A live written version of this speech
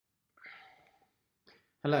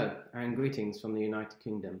Hello and greetings from the United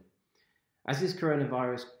Kingdom. As this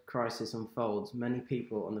coronavirus crisis unfolds, many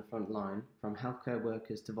people on the front line, from healthcare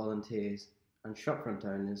workers to volunteers and shopfront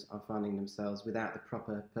owners, are finding themselves without the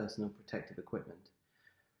proper personal protective equipment.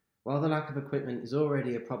 While the lack of equipment is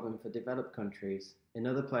already a problem for developed countries, in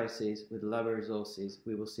other places with lower resources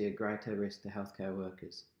we will see a greater risk to healthcare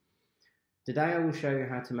workers. Today I will show you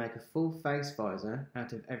how to make a full face visor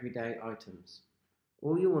out of everyday items.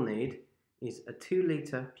 All you will need is a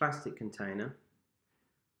 2-litre plastic container,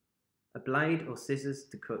 a blade or scissors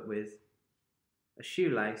to cut with, a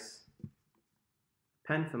shoelace, a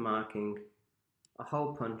pen for marking, a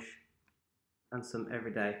hole punch and some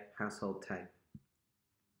everyday household tape.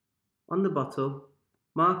 On the bottle,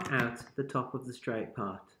 mark out the top of the straight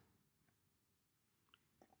part.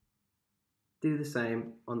 Do the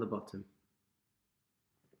same on the bottom.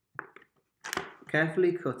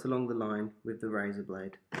 Carefully cut along the line with the razor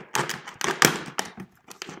blade.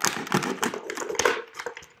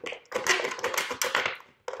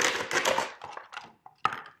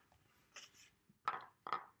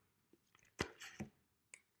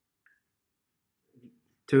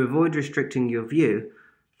 To avoid restricting your view,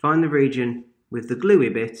 find the region with the gluey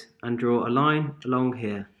bit and draw a line along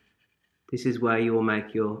here. This is where you will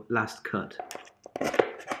make your last cut.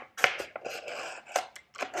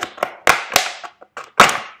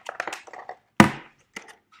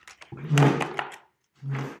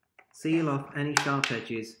 Seal off any sharp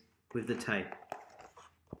edges with the tape.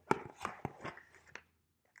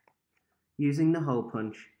 Using the hole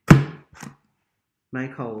punch,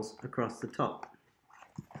 make holes across the top.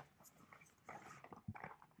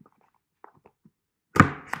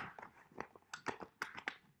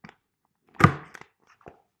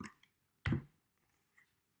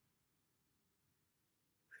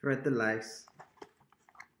 Thread the lace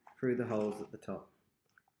through the holes at the top.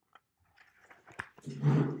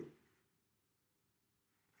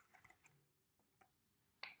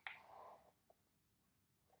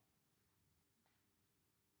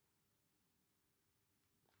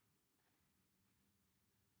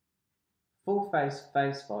 Full face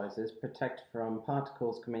visors protect from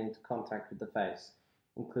particles coming into contact with the face,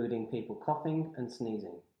 including people coughing and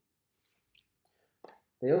sneezing.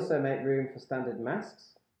 They also make room for standard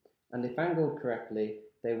masks, and if angled correctly,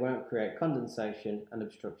 they won't create condensation and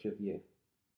obstruct your view.